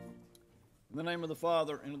In the name of the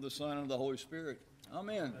Father, and of the Son, and of the Holy Spirit.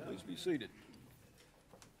 Amen. Please be seated.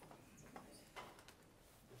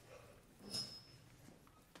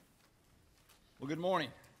 Well, good morning.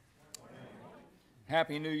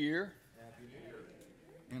 Happy New Year. Happy New Year.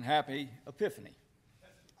 And happy Epiphany.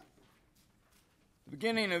 The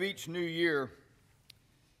beginning of each new year,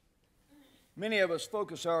 many of us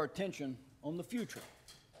focus our attention on the future.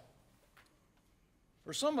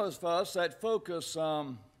 For some of us, that focus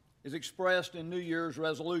is expressed in New Year's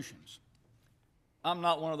resolutions. I'm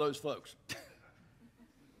not one of those folks.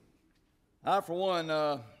 I, for one,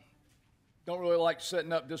 don't really like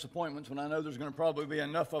setting up disappointments when I know there's going to probably be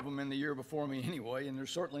enough of them in the year before me anyway, and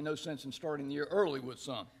there's certainly no sense in starting the year early with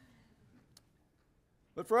some.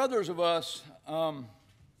 But for others of us,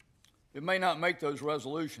 it may not make those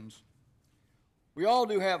resolutions. We all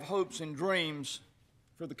do have hopes and dreams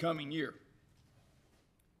for the coming year.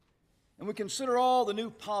 And we consider all the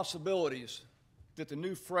new possibilities that the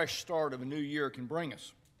new fresh start of a new year can bring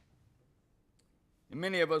us. And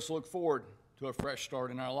many of us look forward to a fresh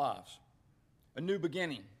start in our lives, a new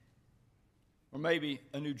beginning, or maybe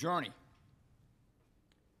a new journey.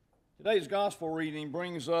 Today's gospel reading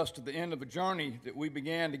brings us to the end of a journey that we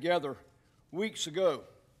began together weeks ago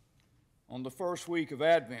on the first week of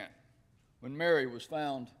Advent, when Mary was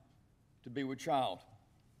found to be with child.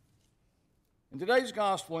 And today's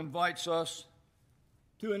gospel invites us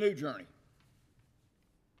to a new journey,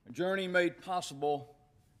 a journey made possible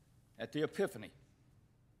at the Epiphany.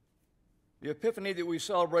 The Epiphany that we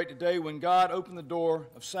celebrate today when God opened the door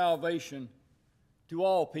of salvation to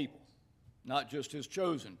all people, not just his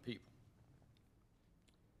chosen people.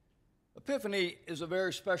 Epiphany is a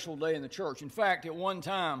very special day in the church. In fact, at one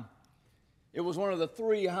time, it was one of the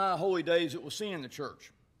three high holy days that was seen in the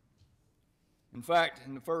church. In fact,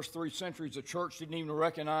 in the first 3 centuries, the church didn't even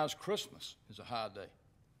recognize Christmas as a high day.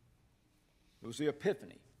 It was the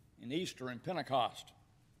Epiphany and Easter and Pentecost,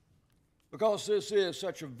 because this is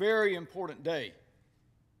such a very important day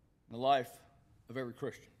in the life of every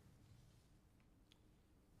Christian.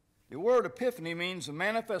 The word epiphany means the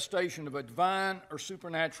manifestation of a divine or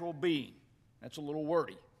supernatural being. That's a little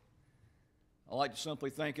wordy. I like to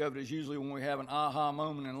simply think of it as usually when we have an aha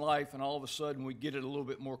moment in life and all of a sudden we get it a little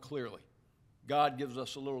bit more clearly. God gives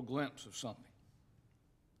us a little glimpse of something.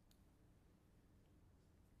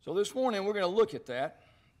 So this morning we're going to look at that,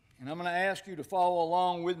 and I'm going to ask you to follow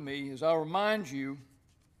along with me as I remind you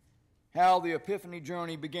how the Epiphany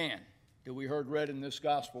journey began that we heard read in this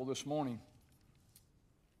gospel this morning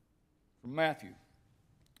from Matthew.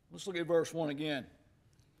 Let's look at verse 1 again.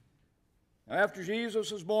 Now, after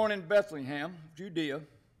Jesus was born in Bethlehem, Judea,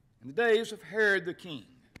 in the days of Herod the king,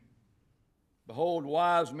 behold,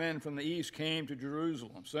 wise men from the east came to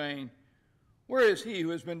Jerusalem, saying, "Where is he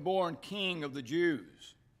who has been born King of the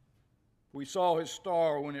Jews? We saw his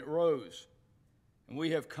star when it rose, and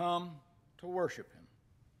we have come to worship him."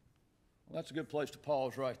 Well, that's a good place to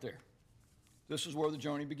pause right there. This is where the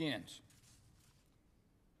journey begins.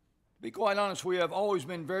 To be quite honest, we have always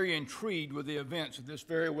been very intrigued with the events of this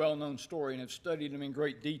very well-known story and have studied them in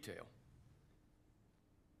great detail.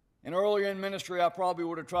 And earlier in ministry, I probably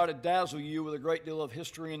would have tried to dazzle you with a great deal of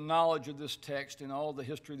history and knowledge of this text and all the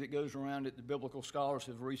history that goes around it that biblical scholars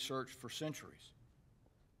have researched for centuries.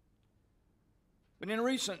 But in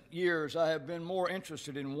recent years, I have been more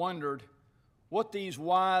interested and wondered what these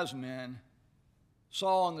wise men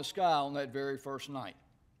saw in the sky on that very first night.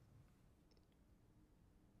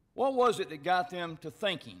 What was it that got them to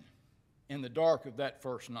thinking in the dark of that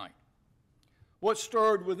first night? What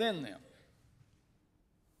stirred within them?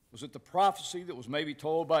 Was it the prophecy that was maybe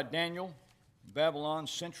told by Daniel in Babylon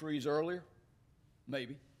centuries earlier?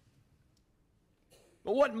 Maybe.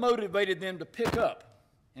 But what motivated them to pick up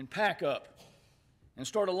and pack up and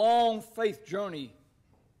start a long faith journey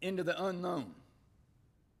into the unknown?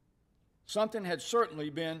 Something had certainly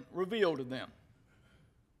been revealed to them.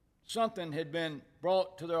 Something had been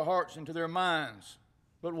brought to their hearts and to their minds.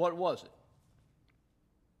 But what was it?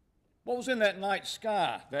 What was in that night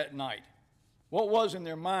sky that night? What was in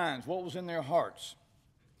their minds? What was in their hearts?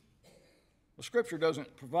 Well, Scripture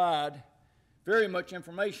doesn't provide very much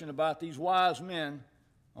information about these wise men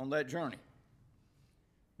on that journey.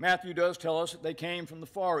 Matthew does tell us that they came from the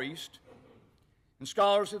Far East, and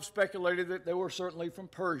scholars have speculated that they were certainly from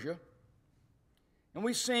Persia. And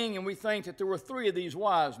we sing and we think that there were 3 of these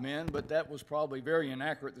wise men, but that was probably very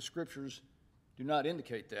inaccurate. The Scriptures do not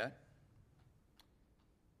indicate that.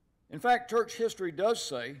 In fact, church history does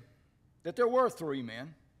say that there were 3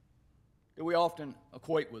 men that we often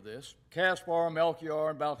equate with this: Caspar,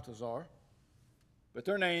 Melchior, and Balthazar. But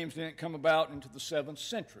their names didn't come about into the 7th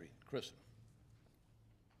century Christendom.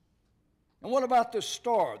 And what about this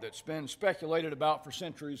star that's been speculated about for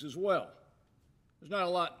centuries as well? There's not a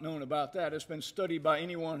lot known about that. It's been studied by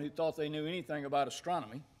anyone who thought they knew anything about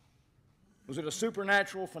astronomy. Was it a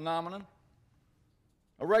supernatural phenomenon?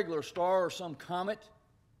 A regular star or some comet?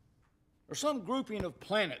 Or some grouping of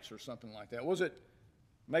planets or something like that? Was it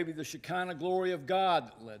maybe the Shekinah glory of God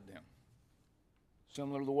that led them?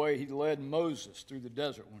 Similar to the way he led Moses through the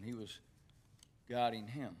desert when he was guiding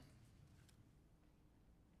him.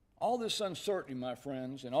 All this uncertainty, my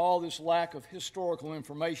friends, and all this lack of historical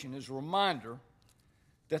information is a reminder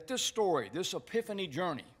that this story, this Epiphany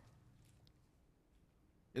journey,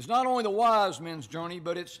 is not only the wise men's journey,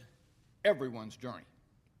 but it's everyone's journey.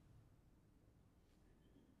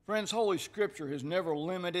 Friends, Holy Scripture has never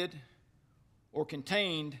limited or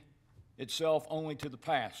contained itself only to the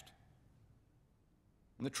past.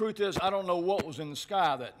 And the truth is, I don't know what was in the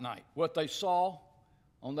sky that night, what they saw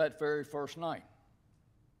on that very first night.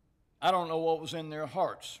 I don't know what was in their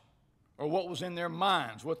hearts or what was in their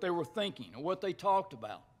minds, what they were thinking or what they talked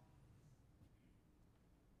about.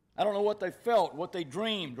 I don't know what they felt, what they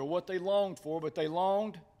dreamed, or what they longed for, but they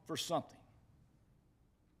longed for something.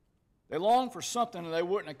 They longed for something that they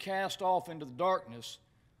wouldn't have cast off into the darkness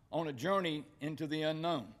on a journey into the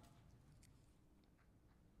unknown.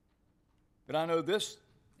 But I know this,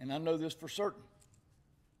 and I know this for certain,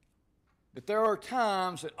 that there are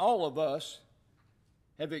times that all of us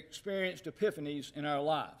have experienced epiphanies in our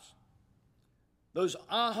lives. Those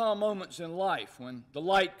aha moments in life when the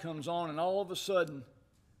light comes on and all of a sudden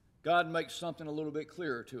God makes something a little bit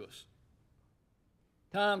clearer to us.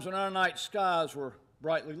 Times when our night skies were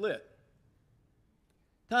brightly lit.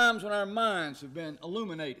 Times when our minds have been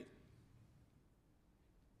illuminated.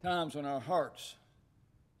 Times when our hearts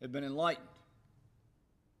have been enlightened.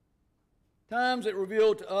 Times that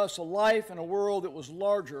revealed to us a life and a world that was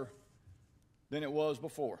larger than it was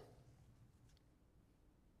before.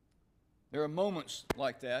 There are moments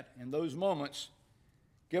like that, and those moments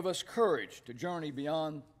give us courage to journey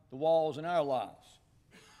beyond the walls in our lives,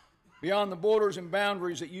 beyond the borders and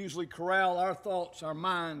boundaries that usually corral our thoughts, our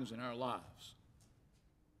minds, and our lives.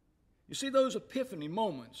 You see, those epiphany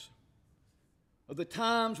moments are the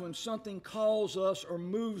times when something calls us or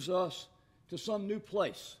moves us to some new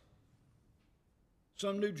place,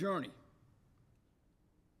 some new journey.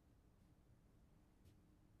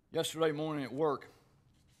 Yesterday morning at work,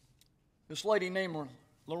 this lady named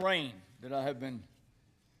Lorraine that I have been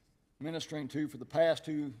ministering to for the past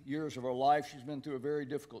 2 years of her life, she's been through a very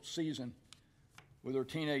difficult season with her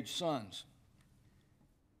teenage sons.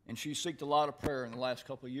 And she sought a lot of prayer in the last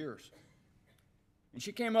couple of years. And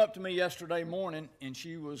she came up to me yesterday morning, and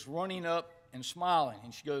she was running up and smiling.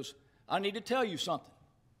 And she goes, "I need to tell you something."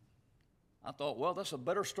 I thought, well, that's a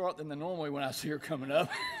better start than normally when I see her coming up.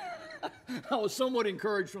 I was somewhat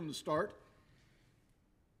encouraged from the start.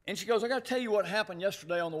 And she goes, "I got to tell you what happened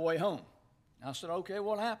yesterday on the way home." And I said, "Okay,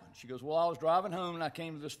 what happened?" She goes, "Well, I was driving home, and I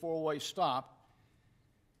came to this four-way stop.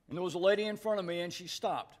 And there was a lady in front of me, and she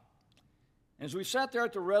stopped. And as we sat there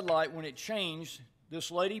at the red light, when it changed, this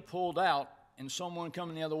lady pulled out, and someone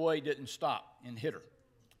coming the other way didn't stop and hit her.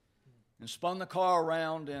 And spun the car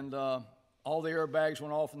around, and all the airbags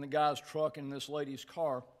went off in the guy's truck and this lady's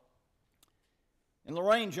car. And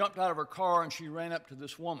Lorraine jumped out of her car, and she ran up to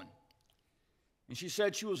this woman. And she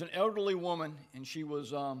said she was an elderly woman, and she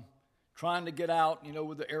was trying to get out,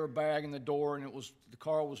 with the airbag in the door, and the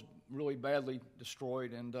car was really badly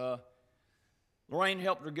destroyed. And Lorraine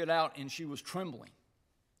helped her get out, and she was trembling.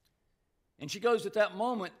 And she goes, "At that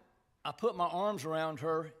moment, I put my arms around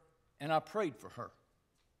her, and I prayed for her."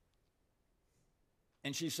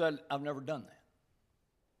 And she said, "I've never done that."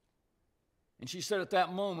 And she said, "At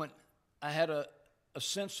that moment, I had a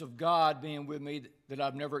sense of God being with me that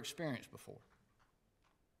I've never experienced before."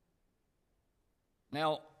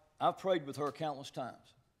 Now, I've prayed with her countless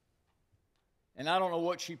times. And I don't know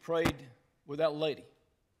what she prayed with that lady.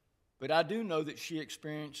 But I do know that she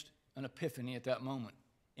experienced an epiphany at that moment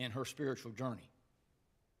in her spiritual journey.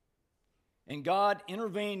 And God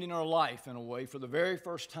intervened in her life in a way for the very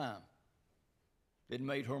first time that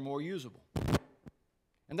made her more usable.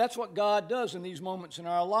 And that's what God does in these moments in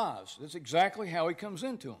our lives. That's exactly how He comes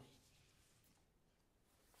into them.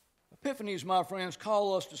 Epiphanies, my friends,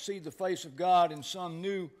 call us to see the face of God in some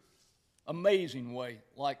new, amazing way,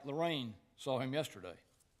 like Lorraine saw Him yesterday.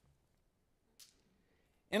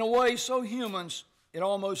 In a way so human, it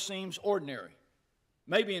almost seems ordinary.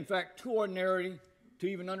 Maybe, in fact, too ordinary to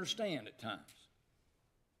even understand at times.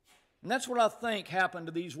 And that's what I think happened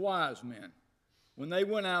to these wise men when they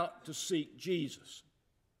went out to seek Jesus.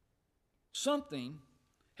 Something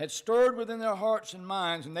had stirred within their hearts and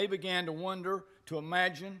minds, and they began to wonder, to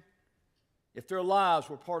imagine, if their lives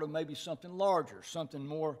were part of maybe something larger, something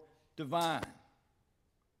more divine?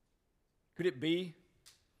 Could it be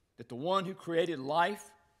that the one who created life,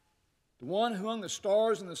 the one who hung the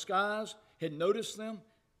stars in the skies, had noticed them,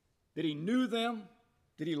 that he knew them,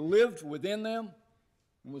 that he lived within them,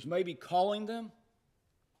 and was maybe calling them?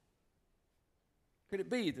 Could it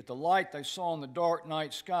be that the light they saw in the dark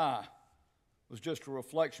night sky was just a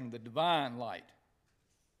reflection of the divine light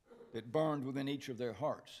that burned within each of their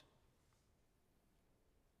hearts?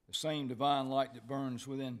 The same divine light that burns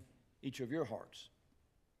within each of your hearts,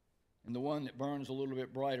 and the one that burns a little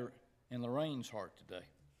bit brighter in Lorraine's heart today.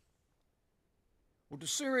 Well, to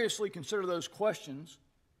seriously consider those questions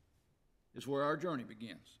is where our journey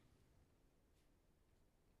begins.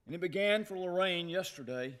 And it began for Lorraine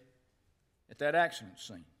yesterday at that accident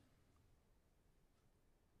scene.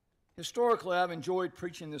 Historically, I've enjoyed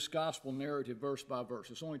preaching this gospel narrative verse by verse.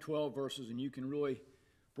 It's only 12 verses, and you can really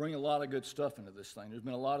bring a lot of good stuff into this thing. There's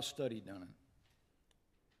been a lot of study done in it.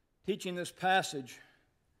 Teaching this passage,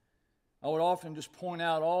 I would often just point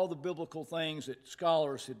out all the biblical things that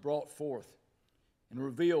scholars had brought forth and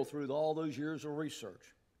revealed through all those years of research.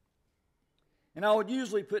 And I would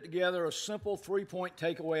usually put together a simple three-point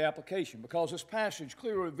takeaway application, because this passage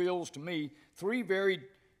clearly reveals to me three very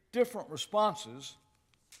different responses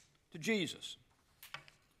to Jesus.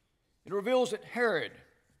 It reveals that Herod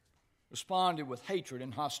responded with hatred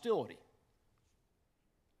and hostility.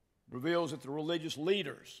 It reveals that the religious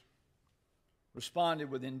leaders responded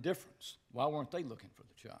with indifference. Why weren't they looking for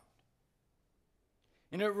the child?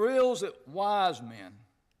 And it reveals that wise men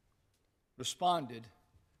responded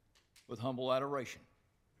with humble adoration.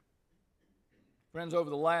 Friends, over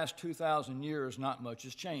the last 2,000 years, not much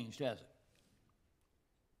has changed, has it?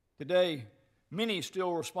 Today, many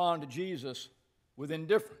still respond to Jesus with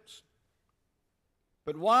indifference.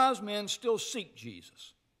 But wise men still seek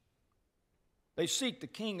Jesus. They seek the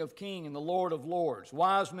King of Kings and the Lord of Lords.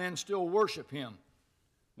 Wise men still worship him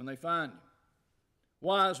when they find him.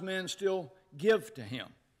 Wise men still give to him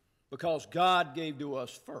because God gave to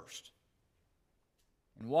us first.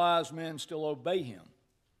 And wise men still obey him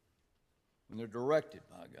when they're directed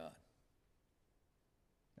by God.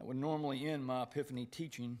 That would normally end my Epiphany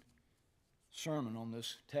teaching sermon on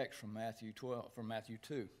this text from Matthew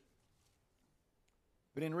 2.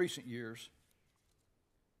 But in recent years,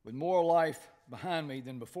 with more life behind me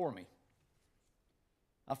than before me,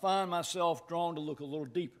 I find myself drawn to look a little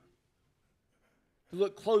deeper, to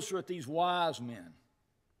look closer at these wise men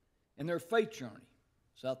and their faith journey,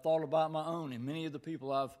 as I thought about my own and many of the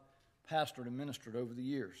people I've pastored and ministered over the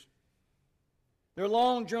years. Their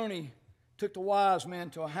long journey took the wise men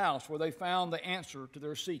to a house where they found the answer to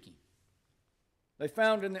their seeking. They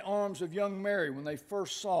found it in the arms of young Mary when they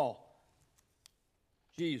first saw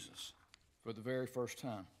Jesus for the very first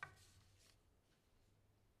time.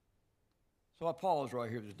 So I pause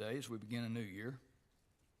right here today as we begin a new year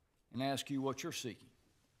and ask you what you're seeking.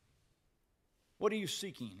 What are you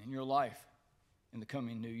seeking in your life in the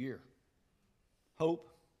coming new year? Hope,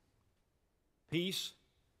 peace,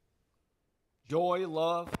 joy,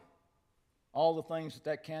 love, all the things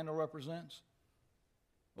that candle represents?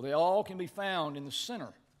 Well, they all can be found in the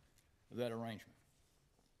center of that arrangement,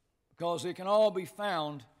 because they can all be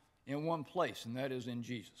found in one place, and that is in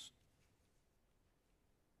Jesus.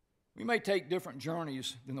 We may take different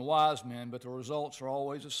journeys than the wise men, but the results are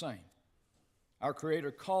always the same. Our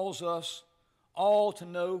Creator calls us all to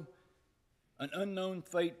know an unknown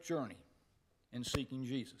faith journey in seeking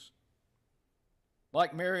Jesus.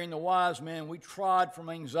 Like Mary and the wise men, we trod from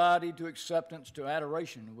anxiety to acceptance to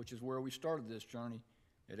adoration, which is where we started this journey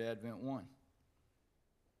at Advent 1.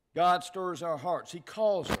 God stirs our hearts. He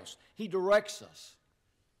calls us. He directs us.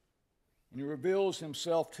 And He reveals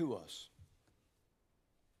Himself to us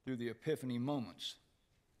through the epiphany moments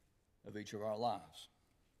of each of our lives.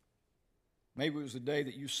 Maybe it was the day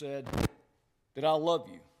that you said that I love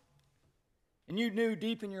you. And you knew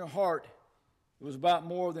deep in your heart it was about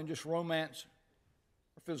more than just romance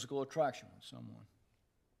or physical attraction with someone.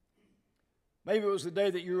 Maybe it was the day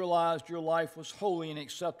that you realized your life was holy and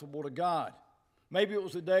acceptable to God. Maybe it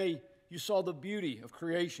was the day you saw the beauty of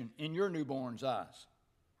creation in your newborn's eyes.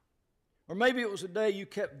 Or maybe it was the day you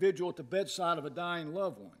kept vigil at the bedside of a dying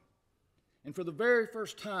loved one. And for the very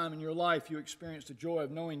first time in your life, you experienced the joy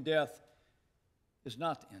of knowing death is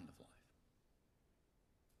not the end of life.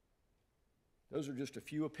 Those are just a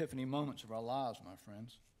few epiphany moments of our lives, my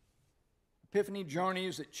friends. Epiphany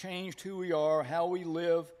journeys that changed who we are, how we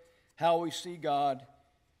live, how we see God,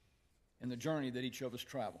 and the journey that each of us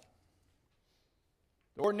travel.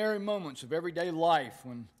 The ordinary moments of everyday life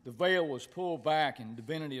when the veil is pulled back and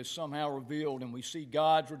divinity is somehow revealed and we see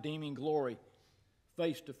God's redeeming glory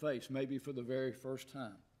face to face, maybe for the very first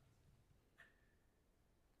time.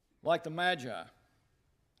 Like the Magi,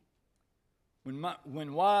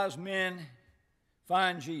 when wise men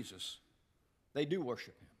find Jesus, they do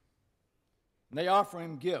worship him. And they offer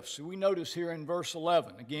him gifts. So we notice here in verse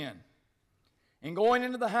 11 again. And going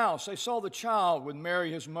into the house, they saw the child with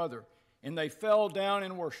Mary his mother, and they fell down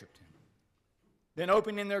and worshipped him. Then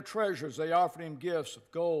opening their treasures, they offered him gifts of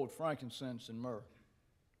gold, frankincense, and myrrh.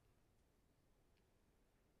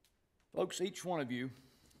 Folks, each one of you,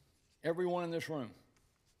 everyone in this room,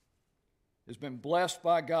 has been blessed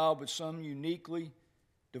by God with some uniquely,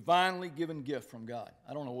 divinely given gift from God.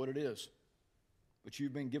 I don't know what it is, but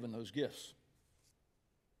you've been given those gifts.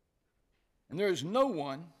 And there is no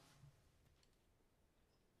one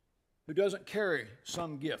who doesn't carry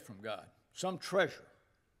some gift from God, some treasure,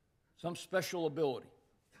 some special ability.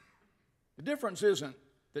 The difference isn't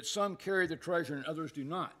that some carry the treasure and others do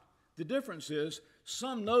not. The difference is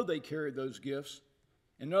some know they carry those gifts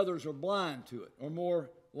and others are blind to it, or more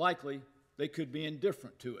likely, they could be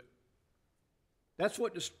indifferent to it. That's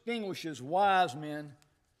what distinguishes wise men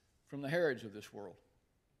from the Herods of this world.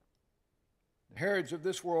 The Herods of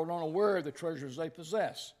this world aren't aware of the treasures they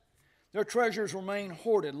possess. Their treasures remain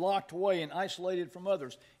hoarded, locked away, and isolated from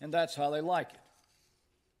others, and that's how they like it.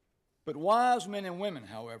 But wise men and women,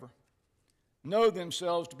 however, know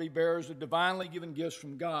themselves to be bearers of divinely given gifts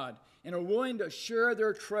from God and are willing to share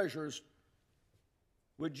their treasures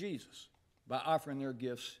with Jesus by offering their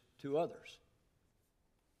gifts to others.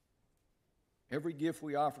 Every gift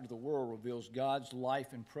we offer to the world reveals God's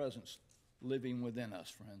life and presence living within us,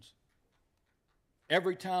 friends.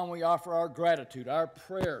 Every time we offer our gratitude, our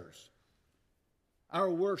prayers, our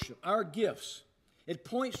worship, our gifts, it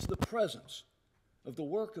points to the presence of the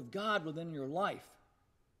work of God within your life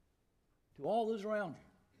to all those around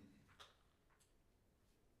you.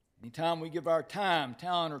 Anytime we give our time,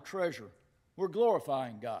 talent, or treasure, we're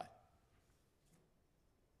glorifying God.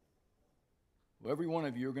 Well, every one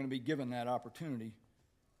of you are going to be given that opportunity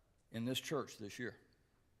in this church this year.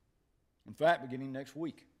 In fact, beginning next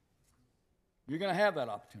week, you're going to have that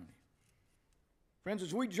opportunity. Friends,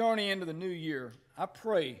 as we journey into the new year, I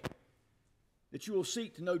pray that you will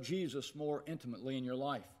seek to know Jesus more intimately in your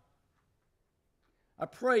life. I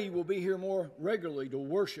pray you will be here more regularly to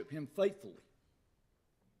worship him faithfully.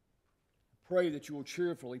 I pray that you will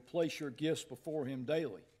cheerfully place your gifts before him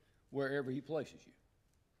daily, wherever he places you.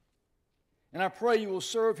 And I pray you will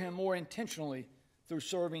serve him more intentionally through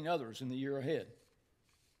serving others in the year ahead.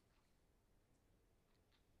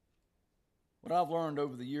 What I've learned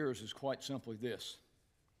over the years is quite simply this.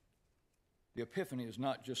 The Epiphany is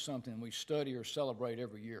not just something we study or celebrate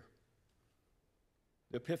every year.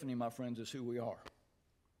 The Epiphany, my friends, is who we are.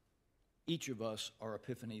 Each of us are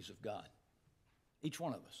epiphanies of God. Each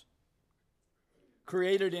one of us.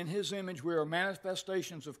 Created in his image, we are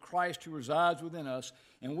manifestations of Christ who resides within us,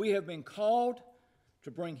 and we have been called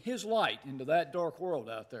to bring his light into that dark world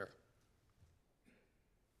out there.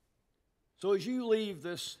 So as you leave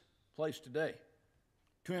this place today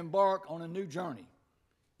to embark on a new journey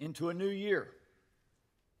into a new year,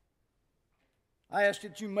 I ask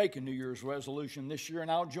that you make a New Year's resolution this year,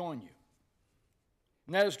 and I'll join you.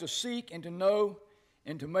 And that is to seek and to know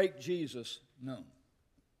and to make Jesus known.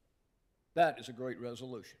 That is a great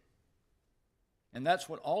resolution. And that's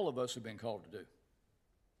what all of us have been called to do.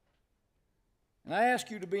 And I ask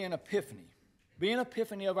you to be an epiphany. Be an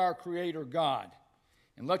epiphany of our Creator God.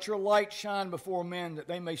 And let your light shine before men that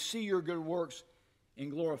they may see your good works and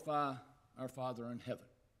glorify our Father in heaven.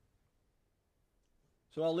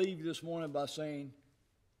 So I'll leave you this morning by saying,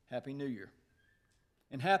 Happy New Year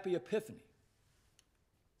and Happy Epiphany.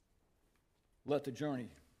 Let the journey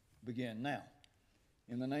begin now.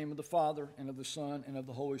 In the name of the Father, and of the Son, and of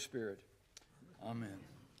the Holy Spirit. Amen.